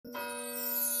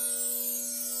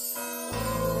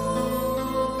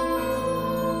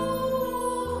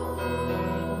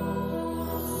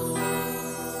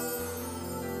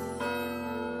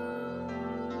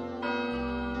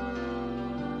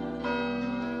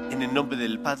En el nombre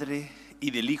del Padre,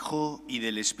 y del Hijo, y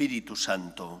del Espíritu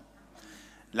Santo.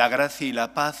 La gracia y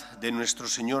la paz de nuestro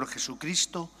Señor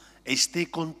Jesucristo esté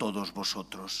con todos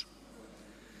vosotros.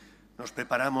 Nos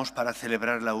preparamos para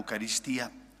celebrar la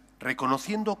Eucaristía,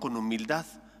 reconociendo con humildad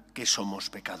que somos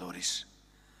pecadores.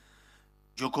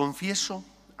 Yo confieso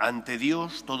ante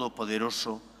Dios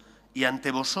Todopoderoso y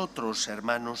ante vosotros,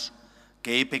 hermanos,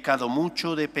 que he pecado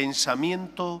mucho de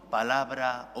pensamiento,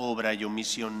 palabra, obra y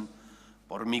omisión,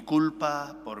 por mi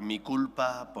culpa, por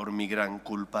mi gran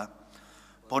culpa.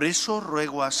 Por eso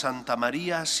ruego a Santa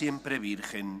María, siempre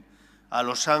Virgen, a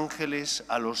los ángeles,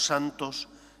 a los santos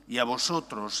y a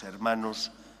vosotros,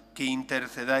 hermanos, que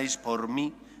intercedáis por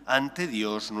mí ante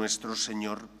Dios nuestro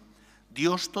Señor.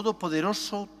 Dios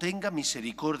Todopoderoso tenga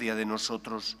misericordia de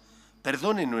nosotros,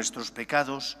 perdone nuestros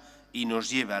pecados y nos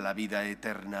lleve a la vida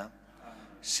eterna.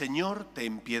 Señor,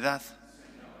 ten piedad.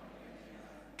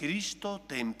 Cristo,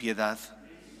 ten piedad.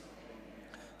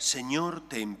 Señor,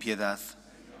 ten piedad.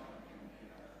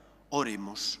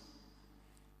 Oremos.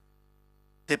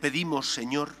 Te pedimos,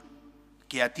 Señor,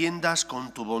 que atiendas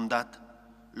con tu bondad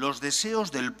los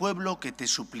deseos del pueblo que te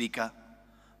suplica,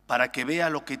 para que vea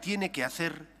lo que tiene que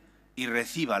hacer y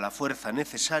reciba la fuerza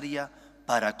necesaria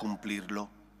para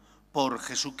cumplirlo. Por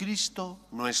Jesucristo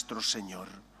nuestro Señor.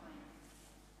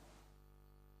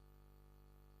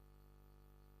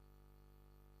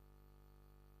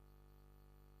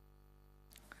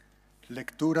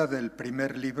 Lectura del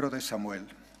primer libro de Samuel.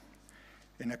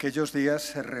 En aquellos días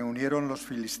se reunieron los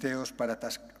filisteos para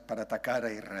atacar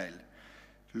a Israel.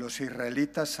 Los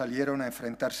israelitas salieron a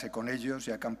enfrentarse con ellos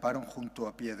y acamparon junto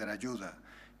a Piedrayuda,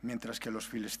 mientras que los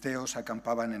filisteos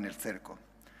acampaban en el cerco.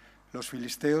 Los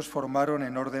filisteos formaron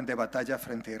en orden de batalla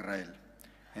frente a Israel.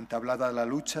 Entablada la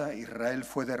lucha, Israel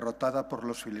fue derrotada por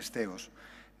los filisteos.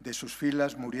 De sus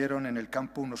filas murieron en el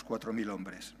campo unos 4.000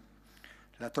 hombres.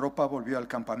 La tropa volvió al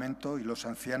campamento y los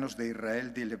ancianos de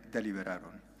Israel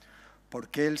deliberaron. ¿Por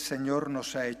qué el Señor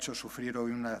nos ha hecho sufrir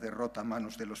hoy una derrota a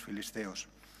manos de los filisteos?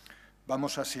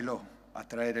 Vamos a Silo a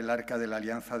traer el arca de la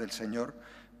alianza del Señor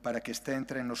para que esté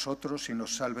entre nosotros y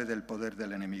nos salve del poder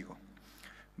del enemigo.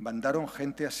 Mandaron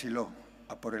gente a Silo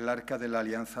a por el arca de la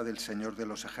alianza del Señor de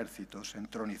los ejércitos,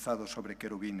 entronizado sobre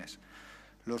querubines.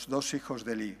 Los dos hijos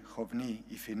de Elí, Hofní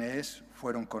y Finees,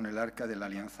 fueron con el arca de la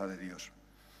alianza de Dios.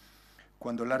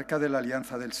 Cuando el arca de la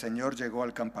alianza del Señor llegó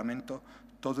al campamento,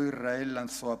 todo Israel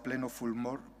lanzó a pleno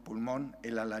pulmón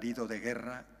el alarido de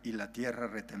guerra y la tierra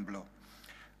retembló.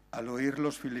 Al oír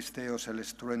los filisteos el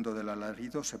estruendo del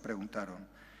alarido, se preguntaron,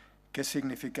 ¿qué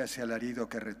significa ese alarido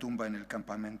que retumba en el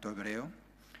campamento hebreo?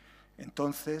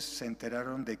 Entonces se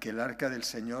enteraron de que el arca del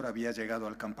Señor había llegado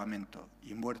al campamento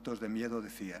y muertos de miedo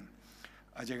decían,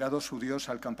 ha llegado su Dios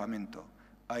al campamento,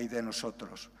 ay de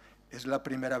nosotros. Es la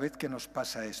primera vez que nos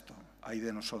pasa esto, ay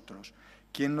de nosotros.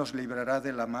 ¿Quién nos librará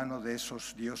de la mano de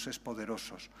esos dioses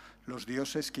poderosos, los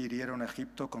dioses que hirieron a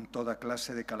Egipto con toda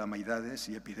clase de calamidades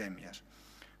y epidemias?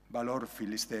 Valor,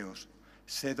 filisteos,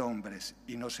 sed hombres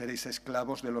y no seréis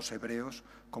esclavos de los hebreos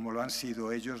como lo han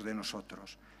sido ellos de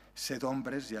nosotros. Sed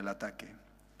hombres y al ataque.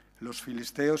 Los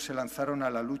filisteos se lanzaron a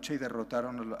la lucha y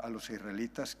derrotaron a los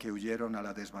israelitas que huyeron a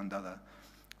la desbandada.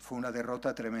 Fue una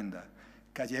derrota tremenda.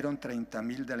 Cayeron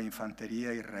 30.000 de la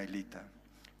infantería israelita.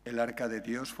 El arca de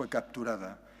Dios fue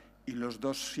capturada y los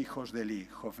dos hijos de Elí,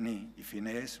 Hofní y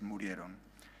Finees, murieron.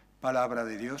 Palabra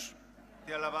de Dios.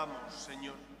 Te alabamos,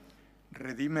 Señor.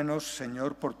 Redímenos,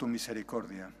 Señor, por tu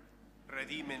misericordia.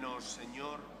 Redímenos,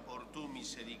 Señor, por tu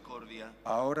misericordia.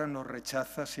 Ahora nos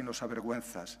rechazas y nos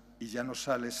avergüenzas, y ya no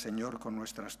sales, Señor, con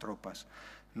nuestras tropas.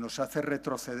 Nos haces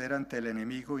retroceder ante el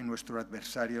enemigo y nuestro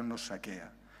adversario nos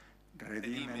saquea.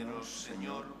 Redímenos,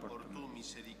 Señor, por tu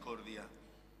misericordia.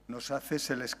 Nos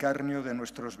haces el escarnio de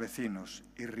nuestros vecinos,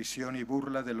 irrisión y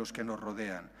burla de los que nos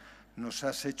rodean. Nos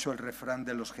has hecho el refrán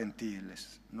de los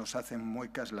gentiles, nos hacen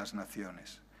muecas las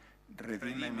naciones.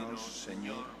 Redímenos,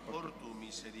 Señor, por tu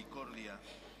misericordia.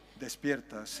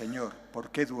 Despierta, Señor,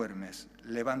 ¿por qué duermes?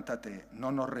 Levántate,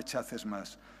 no nos rechaces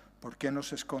más. ¿Por qué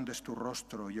nos escondes tu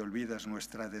rostro y olvidas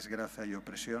nuestra desgracia y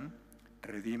opresión?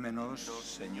 Redímenos,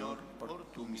 Señor,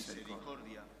 por tu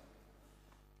misericordia.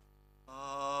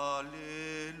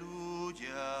 Aleluya,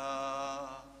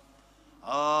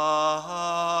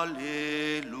 aleluya,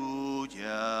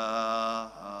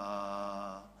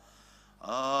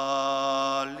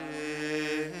 aleluya.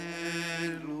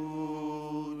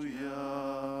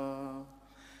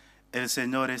 El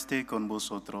Señor esté con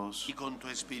vosotros. Y con tu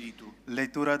espíritu.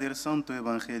 Lectura del Santo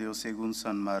Evangelio según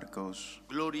San Marcos.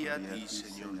 Gloria a ti,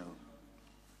 Señor.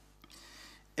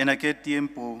 En aquel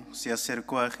tiempo se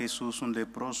acercó a Jesús un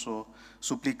leproso,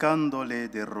 suplicándole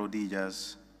de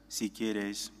rodillas, Si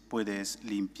quieres, puedes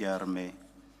limpiarme.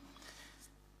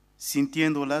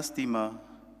 Sintiendo lástima,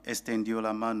 extendió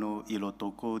la mano y lo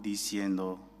tocó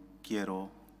diciendo,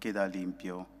 quiero, queda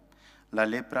limpio. La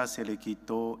lepra se le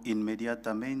quitó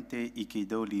inmediatamente y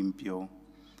quedó limpio.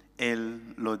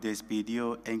 Él lo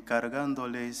despidió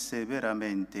encargándole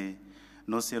severamente,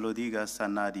 no se lo digas a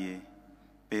nadie,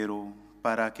 pero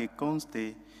para que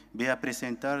conste, ve a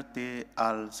presentarte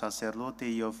al sacerdote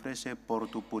y ofrece por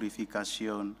tu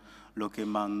purificación lo que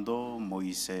mandó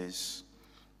Moisés.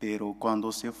 Pero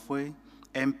cuando se fue,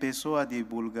 empezó a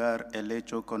divulgar el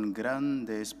hecho con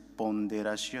grandes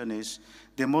ponderaciones,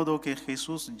 de modo que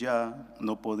Jesús ya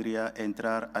no podría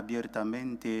entrar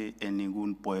abiertamente en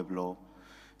ningún pueblo.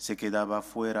 Se quedaba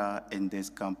fuera en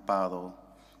descampado,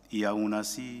 y aún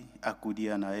así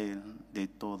acudían a él de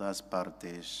todas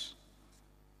partes.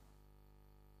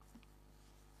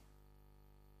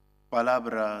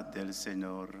 Palabra del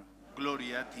Señor.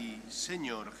 Gloria a ti,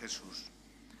 Señor Jesús.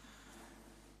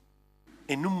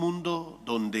 En un mundo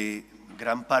donde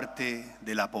gran parte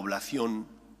de la población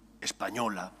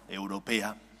española,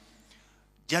 europea,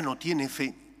 ya no tiene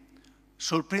fe,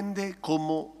 sorprende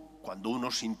cómo cuando uno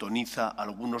sintoniza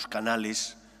algunos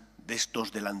canales de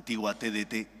estos de la antigua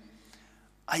TDT,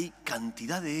 hay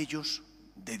cantidad de ellos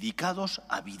dedicados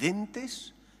a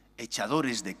videntes,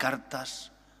 echadores de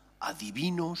cartas,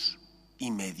 adivinos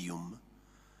y medium.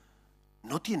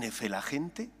 ¿No tiene fe la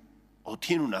gente o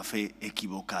tiene una fe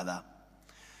equivocada?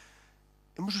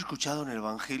 Hemos escuchado en el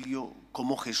Evangelio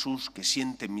cómo Jesús, que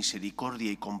siente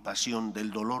misericordia y compasión del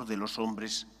dolor de los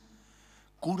hombres,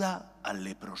 cura al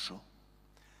leproso.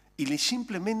 Y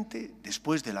simplemente,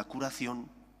 después de la curación,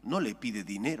 no le pide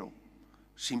dinero,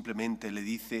 simplemente le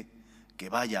dice que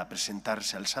vaya a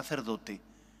presentarse al sacerdote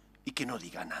y que no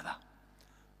diga nada.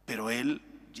 Pero él,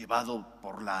 llevado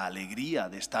por la alegría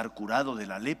de estar curado de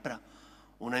la lepra,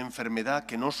 una enfermedad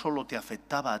que no solo te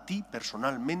afectaba a ti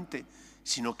personalmente,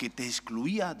 sino que te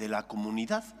excluía de la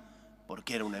comunidad,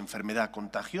 porque era una enfermedad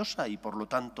contagiosa y por lo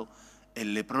tanto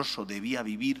el leproso debía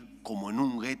vivir como en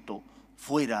un gueto,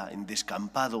 fuera, en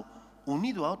descampado,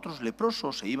 unido a otros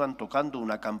leprosos, e iban tocando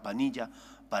una campanilla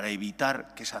para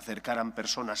evitar que se acercaran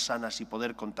personas sanas y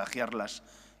poder contagiarlas,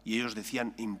 y ellos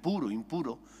decían impuro,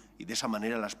 impuro, y de esa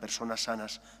manera las personas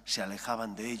sanas se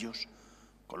alejaban de ellos,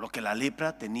 con lo que la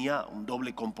lepra tenía un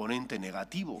doble componente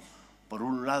negativo. Por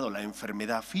un lado la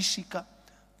enfermedad física,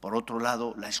 por otro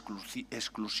lado la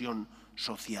exclusión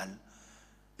social.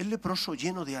 El leproso,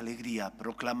 lleno de alegría,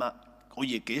 proclama,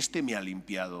 oye, que este me ha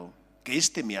limpiado, que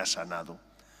este me ha sanado,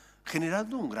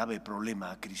 generando un grave problema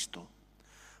a Cristo.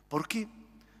 Porque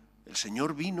el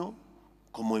Señor vino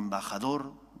como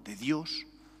embajador de Dios,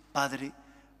 Padre,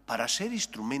 para ser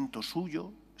instrumento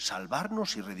suyo,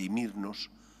 salvarnos y redimirnos,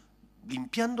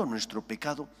 limpiando nuestro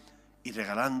pecado y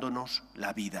regalándonos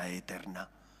la vida eterna.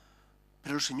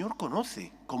 Pero el Señor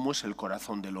conoce cómo es el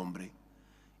corazón del hombre.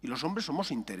 Y los hombres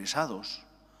somos interesados.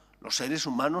 Los seres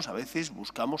humanos a veces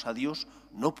buscamos a Dios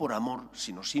no por amor,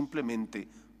 sino simplemente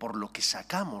por lo que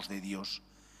sacamos de Dios.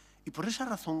 Y por esa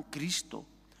razón Cristo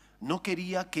no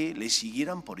quería que le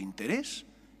siguieran por interés,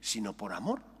 sino por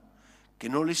amor. Que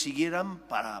no le siguieran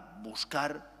para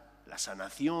buscar la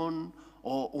sanación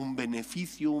o un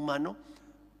beneficio humano,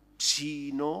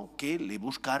 sino que le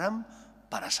buscaran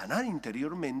para sanar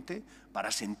interiormente,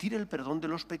 para sentir el perdón de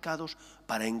los pecados,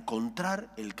 para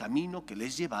encontrar el camino que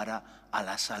les llevara a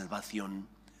la salvación.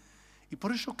 Y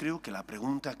por eso creo que la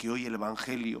pregunta que hoy el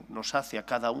Evangelio nos hace a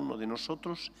cada uno de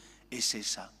nosotros es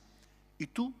esa. ¿Y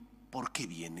tú por qué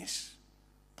vienes?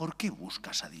 ¿Por qué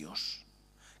buscas a Dios?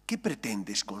 ¿Qué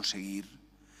pretendes conseguir?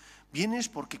 ¿Vienes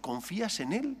porque confías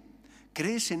en Él?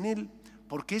 ¿Crees en Él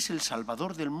porque es el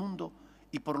Salvador del mundo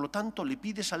y por lo tanto le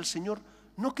pides al Señor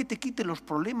no que te quite los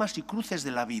problemas y cruces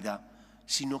de la vida,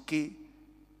 sino que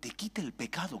te quite el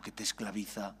pecado que te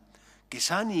esclaviza, que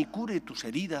sane y cure tus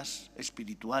heridas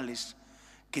espirituales,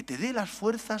 que te dé las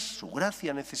fuerzas, su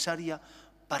gracia necesaria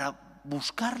para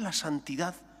buscar la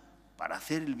santidad, para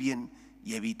hacer el bien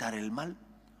y evitar el mal?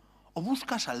 ¿O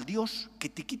buscas al Dios que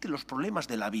te quite los problemas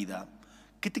de la vida,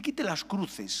 que te quite las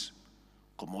cruces?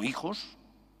 Como hijos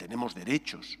tenemos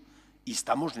derechos y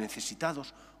estamos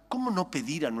necesitados. ¿Cómo no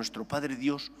pedir a nuestro Padre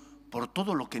Dios por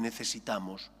todo lo que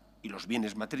necesitamos? Y los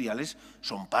bienes materiales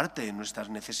son parte de nuestras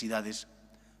necesidades.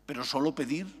 Pero solo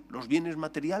pedir los bienes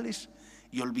materiales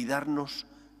y olvidarnos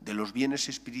de los bienes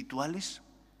espirituales.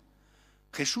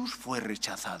 Jesús fue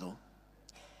rechazado.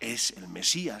 Es el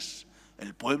Mesías.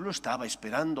 El pueblo estaba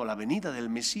esperando la venida del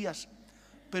Mesías,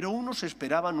 pero unos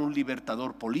esperaban un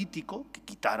libertador político que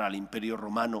quitara al imperio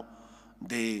romano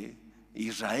de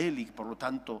Israel y por lo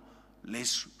tanto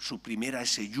les suprimiera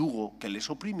ese yugo que les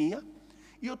oprimía,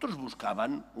 y otros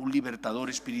buscaban un libertador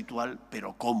espiritual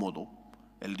pero cómodo,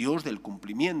 el Dios del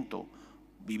cumplimiento,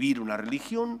 vivir una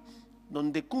religión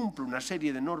donde cumple una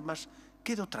serie de normas,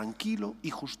 quedo tranquilo y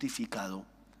justificado.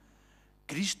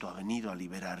 Cristo ha venido a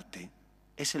liberarte,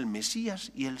 es el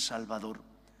Mesías y el Salvador,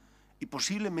 y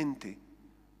posiblemente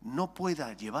no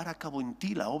pueda llevar a cabo en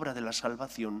ti la obra de la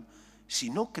salvación si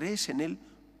no crees en Él,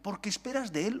 porque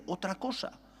esperas de Él otra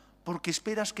cosa, porque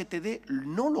esperas que te dé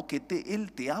no lo que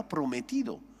Él te ha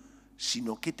prometido,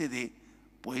 sino que te dé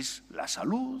pues la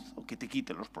salud o que te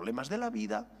quite los problemas de la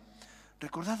vida.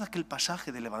 Recordad aquel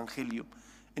pasaje del Evangelio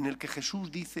en el que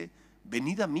Jesús dice: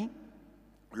 venid a mí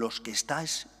los que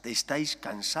estáis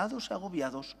cansados y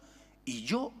agobiados, y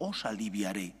yo os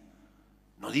aliviaré.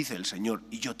 No dice el Señor,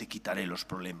 y yo te quitaré los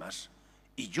problemas,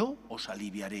 y yo os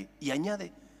aliviaré. Y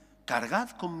añade,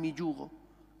 cargad con mi yugo,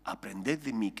 aprended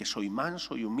de mí que soy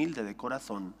manso y humilde de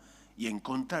corazón, y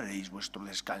encontraréis vuestro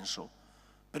descanso.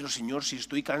 Pero Señor, si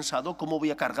estoy cansado, ¿cómo voy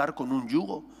a cargar con un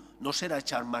yugo? ¿No será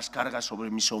echar más carga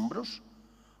sobre mis hombros?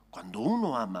 Cuando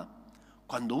uno ama,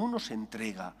 cuando uno se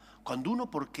entrega, cuando uno,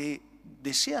 porque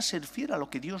desea ser fiel a lo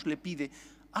que Dios le pide,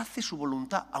 hace su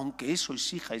voluntad, aunque eso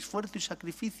exija esfuerzo y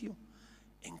sacrificio,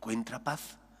 encuentra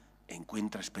paz,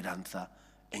 encuentra esperanza,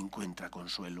 encuentra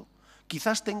consuelo.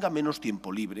 Quizás tenga menos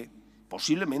tiempo libre,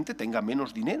 posiblemente tenga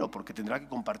menos dinero porque tendrá que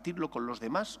compartirlo con los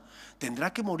demás,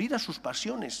 tendrá que morir a sus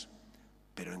pasiones,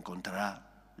 pero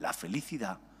encontrará la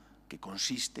felicidad que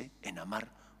consiste en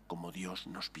amar como Dios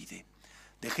nos pide.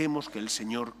 Dejemos que el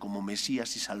Señor, como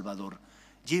Mesías y Salvador,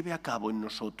 lleve a cabo en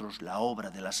nosotros la obra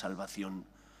de la salvación,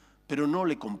 pero no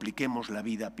le compliquemos la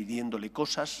vida pidiéndole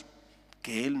cosas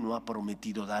que Él no ha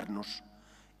prometido darnos,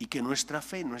 y que nuestra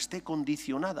fe no esté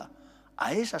condicionada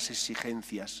a esas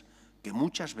exigencias que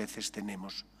muchas veces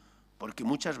tenemos, porque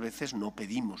muchas veces no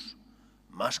pedimos,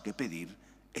 más que pedir,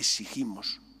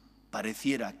 exigimos.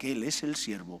 Pareciera que Él es el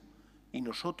siervo y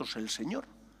nosotros el Señor,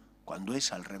 cuando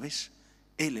es al revés.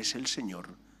 Él es el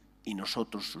Señor y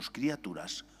nosotros sus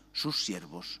criaturas, sus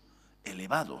siervos,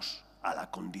 elevados a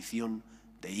la condición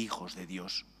de hijos de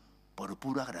Dios, por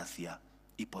pura gracia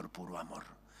y por puro amor.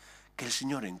 Que el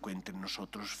Señor encuentre en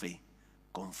nosotros fe,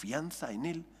 confianza en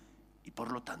Él y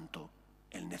por lo tanto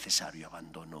el necesario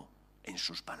abandono en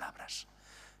sus palabras.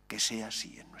 Que sea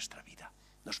así en nuestra vida.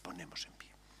 Nos ponemos en pie.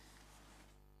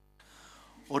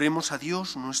 Oremos a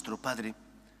Dios nuestro Padre,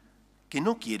 que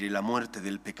no quiere la muerte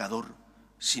del pecador,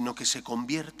 sino que se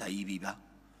convierta y viva.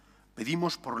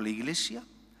 Pedimos por la Iglesia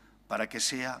para que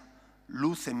sea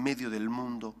luz en medio del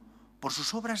mundo. Por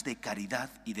sus obras de caridad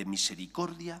y de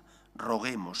misericordia,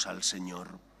 roguemos al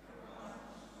Señor.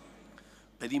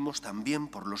 Pedimos también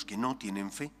por los que no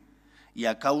tienen fe y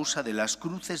a causa de las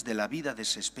cruces de la vida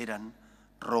desesperan,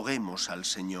 roguemos al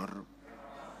Señor.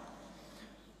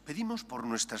 Pedimos por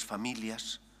nuestras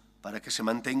familias para que se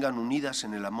mantengan unidas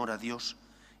en el amor a Dios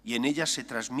y en ellas se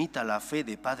transmita la fe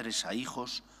de padres a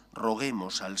hijos,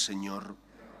 roguemos al Señor.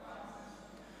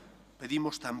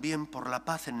 Pedimos también por la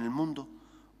paz en el mundo,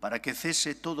 para que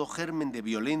cese todo germen de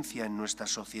violencia en nuestra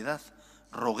sociedad,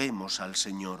 roguemos al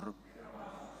Señor.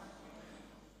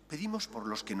 Pedimos por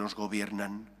los que nos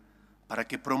gobiernan, para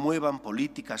que promuevan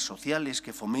políticas sociales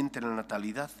que fomenten la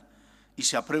natalidad y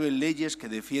se aprueben leyes que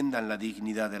defiendan la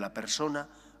dignidad de la persona,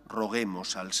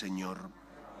 roguemos al Señor.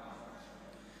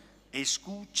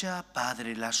 Escucha,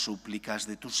 Padre, las súplicas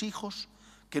de tus hijos,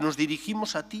 que nos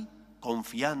dirigimos a ti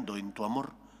confiando en tu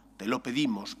amor. Te lo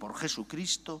pedimos por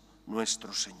Jesucristo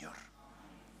nuestro Señor.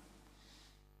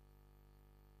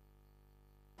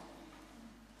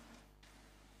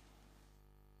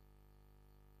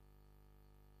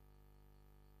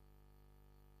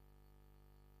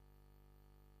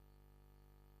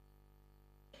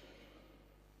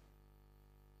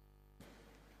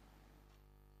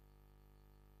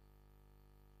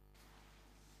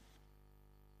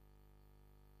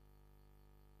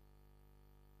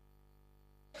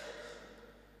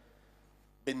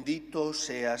 Bendito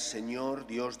seas, Señor,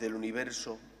 Dios del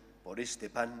universo, por este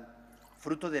pan,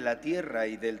 fruto de la tierra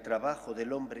y del trabajo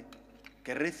del hombre,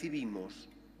 que recibimos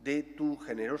de tu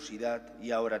generosidad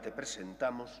y ahora te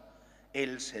presentamos.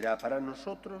 Él será para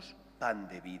nosotros pan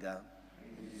de vida.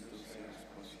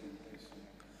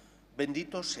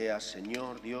 Bendito seas,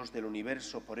 Señor, Dios del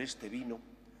universo, por este vino,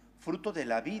 fruto de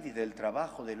la vid y del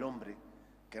trabajo del hombre,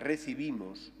 que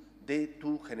recibimos de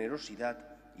tu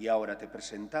generosidad y ahora te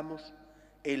presentamos.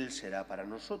 Él será para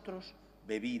nosotros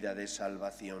bebida de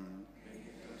salvación.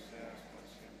 Bendito seas por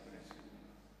siempre, Señor.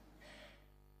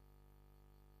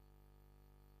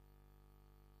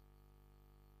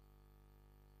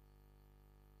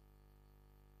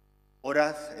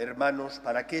 Orad, hermanos,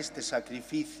 para que este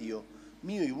sacrificio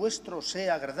mío y vuestro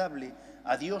sea agradable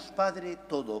a Dios Padre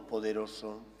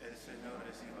Todopoderoso. El Señor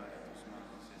reciba de tus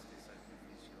manos este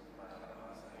sacrificio para la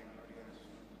alabanza y gloria de su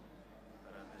nombre,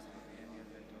 para nuestro bien y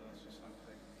el de toda su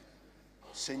santa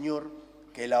iglesia. Señor,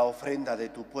 que la ofrenda de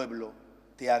tu pueblo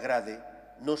te agrade,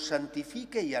 nos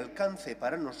santifique y alcance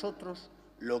para nosotros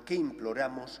lo que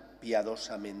imploramos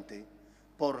piadosamente.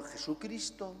 Por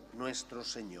Jesucristo nuestro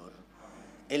Señor.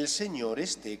 El Señor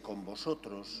esté con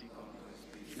vosotros.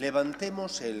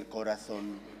 Levantemos el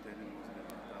corazón.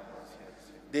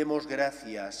 Demos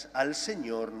gracias al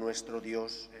Señor nuestro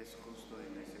Dios. Es justo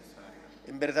y necesario.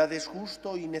 En verdad es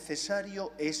justo y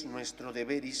necesario, es nuestro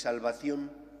deber y salvación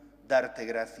darte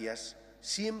gracias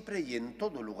siempre y en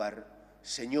todo lugar,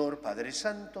 Señor Padre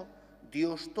Santo,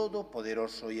 Dios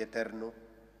Todopoderoso y Eterno,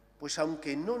 pues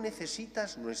aunque no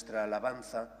necesitas nuestra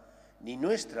alabanza, ni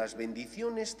nuestras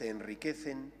bendiciones te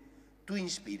enriquecen, tú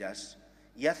inspiras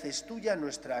y haces tuya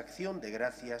nuestra acción de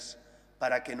gracias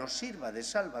para que nos sirva de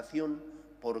salvación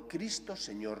por Cristo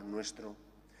Señor nuestro.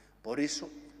 Por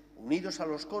eso, unidos a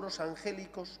los coros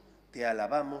angélicos, te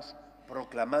alabamos,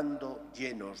 proclamando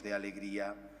llenos de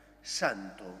alegría: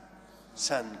 Santo,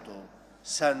 Santo,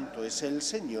 Santo es el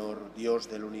Señor, Dios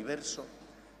del universo.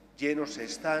 Llenos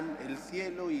están el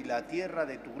cielo y la tierra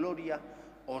de tu gloria.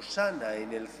 Hosana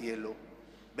en el cielo.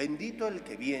 Bendito el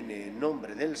que viene en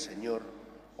nombre del Señor.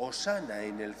 Hosana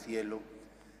en el cielo.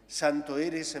 Santo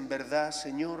eres en verdad,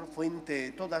 Señor, fuente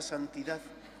de toda santidad.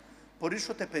 Por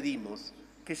eso te pedimos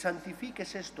que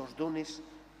santifiques estos dones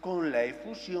con la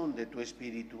efusión de tu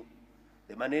Espíritu,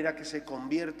 de manera que se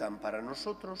conviertan para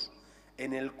nosotros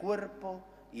en el cuerpo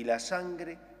y la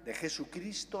sangre de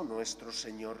Jesucristo nuestro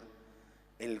Señor,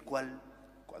 el cual,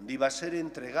 cuando iba a ser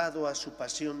entregado a su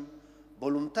pasión,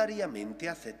 voluntariamente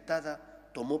aceptada,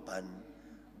 tomó pan,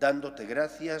 dándote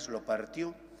gracias, lo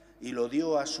partió y lo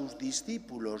dio a sus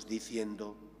discípulos,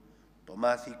 diciendo: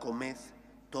 tomad y comed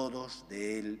todos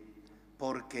de él,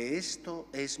 porque esto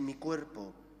es mi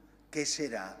cuerpo, que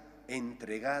será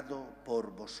entregado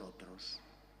por vosotros.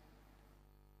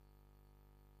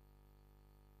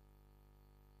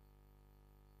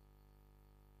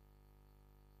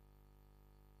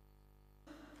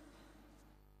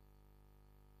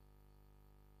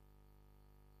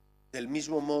 Del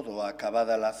mismo modo,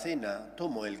 acabada la cena,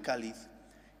 tomó el cáliz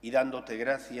y, dándote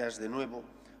gracias de nuevo,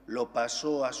 lo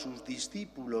pasó a sus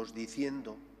discípulos,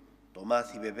 diciendo: tomad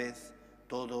y bebed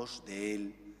todos de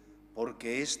él,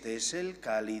 porque este es el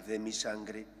cáliz de mi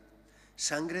sangre,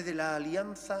 sangre de la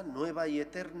alianza nueva y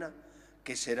eterna,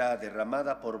 que será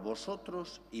derramada por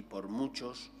vosotros y por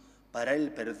muchos para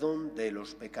el perdón de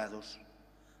los pecados.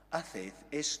 Haced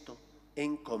esto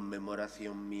en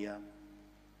conmemoración mía.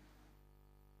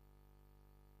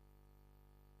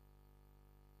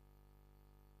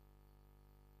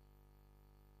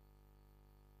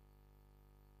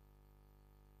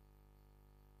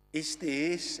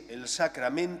 Este es el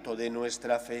sacramento de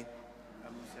nuestra fe.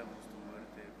 Anunciamos tu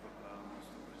muerte, proclamamos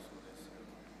tu resurrección.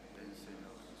 Ven,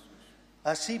 Señor Jesús.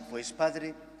 Así pues,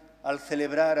 Padre, al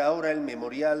celebrar ahora el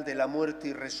memorial de la muerte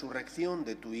y resurrección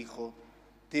de tu Hijo,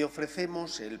 te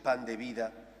ofrecemos el pan de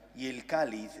vida y el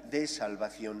cáliz de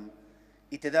salvación,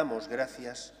 y te damos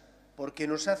gracias porque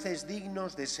nos haces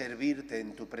dignos de servirte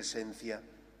en tu presencia.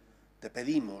 Te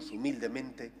pedimos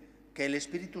humildemente que el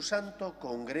Espíritu Santo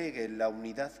congregue en la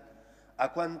unidad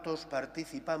a cuantos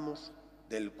participamos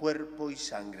del cuerpo y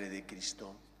sangre de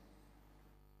Cristo.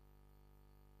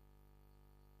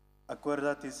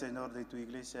 Acuérdate, Señor, de tu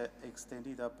iglesia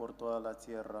extendida por toda la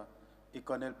tierra, y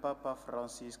con el Papa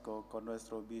Francisco, con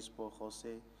nuestro obispo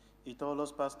José, y todos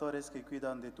los pastores que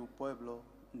cuidan de tu pueblo,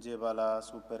 llévala a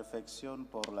su perfección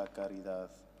por la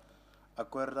caridad.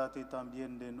 Acuérdate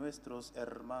también de nuestros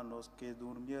hermanos que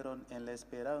durmieron en la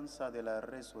esperanza de la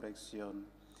resurrección,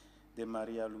 de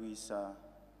María Luisa,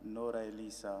 Nora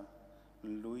Elisa,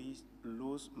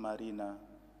 Luz Marina,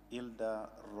 Hilda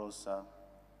Rosa,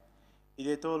 y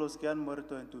de todos los que han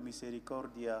muerto en tu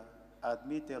misericordia,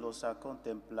 admítelos a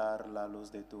contemplar la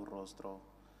luz de tu rostro.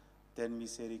 Ten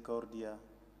misericordia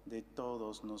de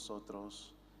todos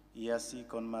nosotros, y así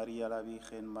con María la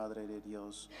Virgen, Madre de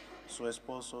Dios, su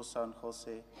esposo San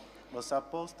José, los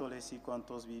apóstoles y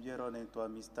cuantos vivieron en tu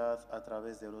amistad a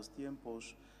través de los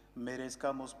tiempos,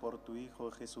 merezcamos por tu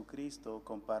Hijo Jesucristo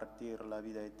compartir la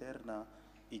vida eterna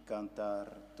y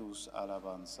cantar tus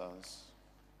alabanzas.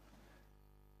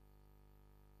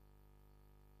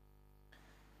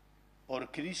 Por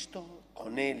Cristo,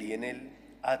 con Él y en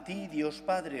Él, a ti, Dios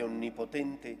Padre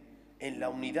omnipotente, en la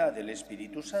unidad del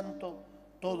Espíritu Santo,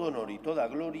 todo honor y toda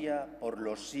gloria por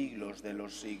los siglos de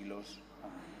los siglos.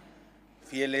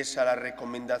 Fieles a la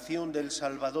recomendación del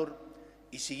Salvador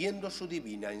y siguiendo su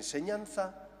divina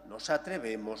enseñanza, nos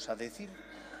atrevemos a decir: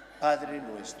 Padre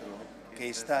nuestro, que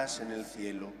estás en el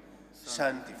cielo,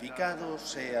 santificado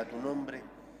sea tu nombre,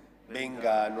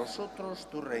 venga a nosotros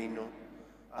tu reino,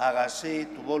 hágase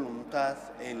tu voluntad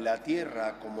en la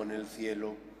tierra como en el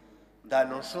cielo.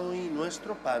 Danos hoy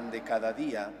nuestro pan de cada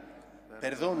día,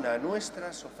 perdona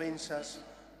nuestras ofensas,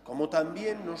 como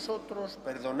también nosotros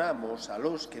perdonamos a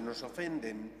los que nos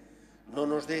ofenden. No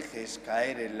nos dejes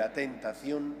caer en la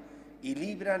tentación y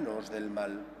líbranos del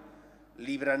mal.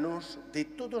 Líbranos de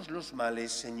todos los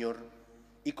males, Señor,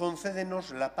 y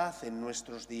concédenos la paz en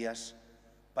nuestros días,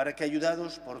 para que,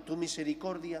 ayudados por tu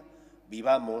misericordia,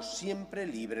 vivamos siempre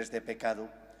libres de pecado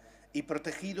y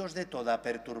protegidos de toda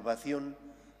perturbación,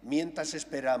 mientras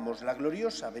esperamos la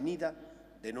gloriosa venida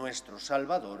de nuestro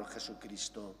Salvador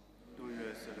Jesucristo.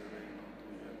 Tuyo es el reino,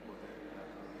 tuyo el poder y la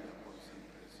gloria por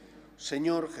siempre, Señor.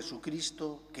 Señor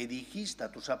Jesucristo, que dijiste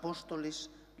a tus apóstoles: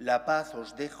 la paz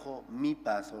os dejo, mi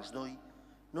paz os doy,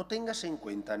 no tengas en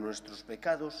cuenta nuestros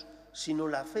pecados, sino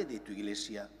la fe de tu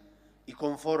Iglesia, y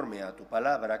conforme a tu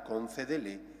palabra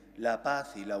concédele la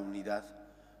paz y la unidad.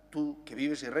 Tú, que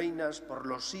vives y reinas por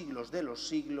los siglos de los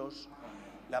siglos,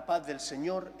 la paz del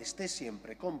Señor esté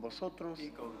siempre con vosotros.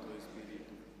 Y con tu espíritu.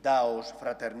 Daos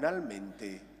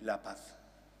fraternalmente la paz.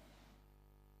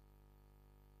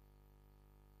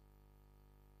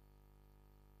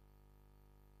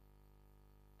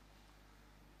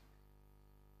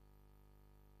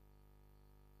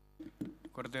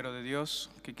 Cordero de Dios,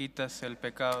 que quitas el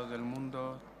pecado del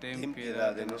mundo, Ten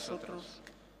piedad de nosotros.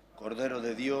 Cordero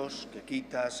de Dios, que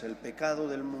quitas el pecado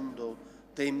del mundo,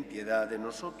 ten piedad de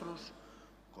nosotros.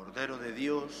 Cordero de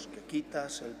Dios, que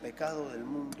quitas el pecado del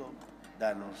mundo,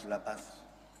 danos la paz.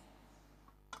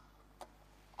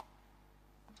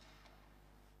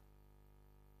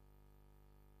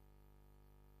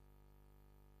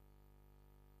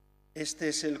 Este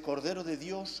es el Cordero de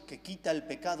Dios que quita el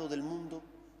pecado del mundo.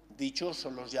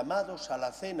 Dichosos los llamados a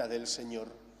la cena del Señor.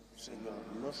 Señor,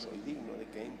 no soy digno de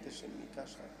que entres en mi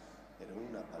casa, pero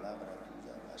una palabra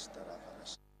tuya bastará para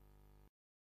siempre.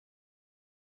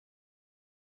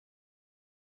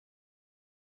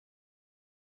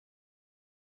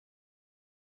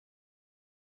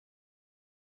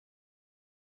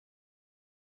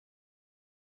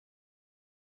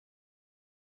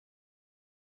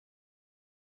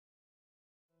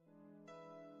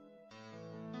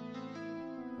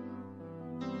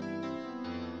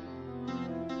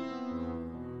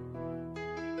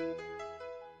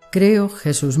 Creo,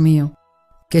 Jesús mío,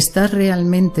 que estás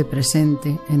realmente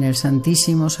presente en el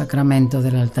Santísimo Sacramento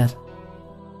del altar.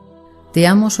 Te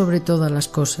amo sobre todas las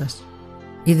cosas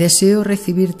y deseo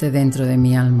recibirte dentro de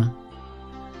mi alma.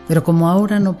 Pero como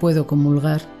ahora no puedo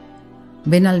comulgar,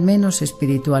 ven al menos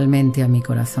espiritualmente a mi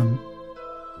corazón.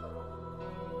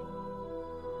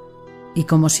 Y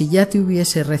como si ya te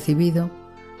hubiese recibido,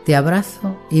 te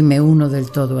abrazo y me uno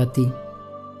del todo a ti.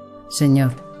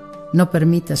 Señor, no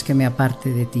permitas que me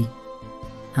aparte de ti.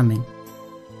 Amén.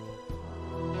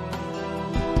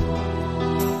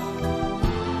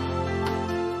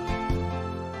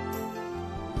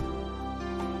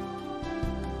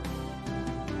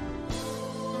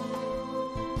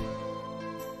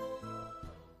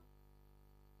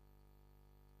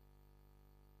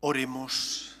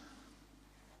 Oremos.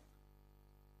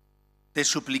 Te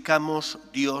suplicamos,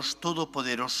 Dios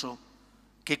Todopoderoso,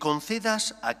 que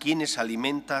concedas a quienes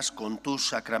alimentas con tus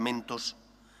sacramentos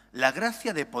la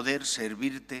gracia de poder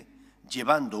servirte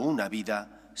llevando una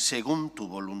vida según tu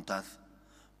voluntad.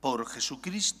 Por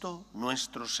Jesucristo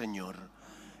nuestro Señor.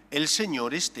 El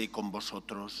Señor esté con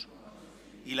vosotros.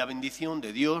 Y la bendición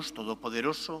de Dios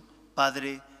Todopoderoso,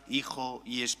 Padre, Hijo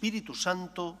y Espíritu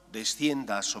Santo,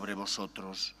 descienda sobre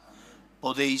vosotros.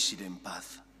 Podéis ir en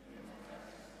paz.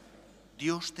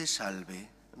 Dios te salve,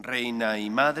 Reina y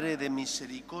Madre de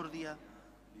misericordia,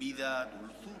 vida,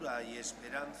 dulzura y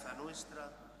esperanza nuestra,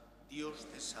 Dios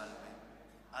te salve.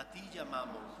 A ti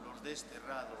llamamos los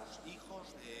desterrados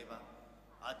hijos de Eva,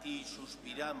 a ti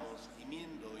suspiramos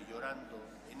gimiendo y llorando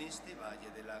en este valle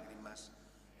de lágrimas.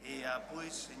 Ea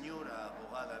pues, Señora,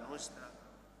 abogada nuestra,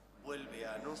 vuelve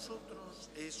a nosotros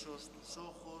esos tus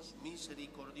ojos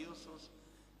misericordiosos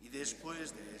y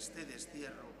después de este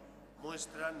destierro,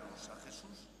 muéstranos a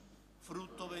Jesús,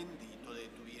 fruto bendito de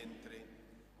tu vientre.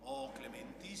 Oh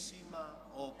clementísima,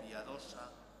 oh piadosa,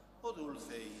 oh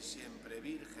dulce y siempre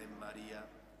Virgen María,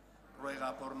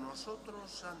 ruega por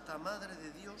nosotros, Santa Madre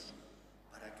de Dios,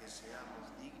 para que seamos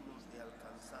dignos de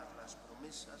alcanzar las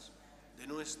promesas de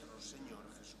nuestro Señor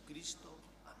Jesucristo.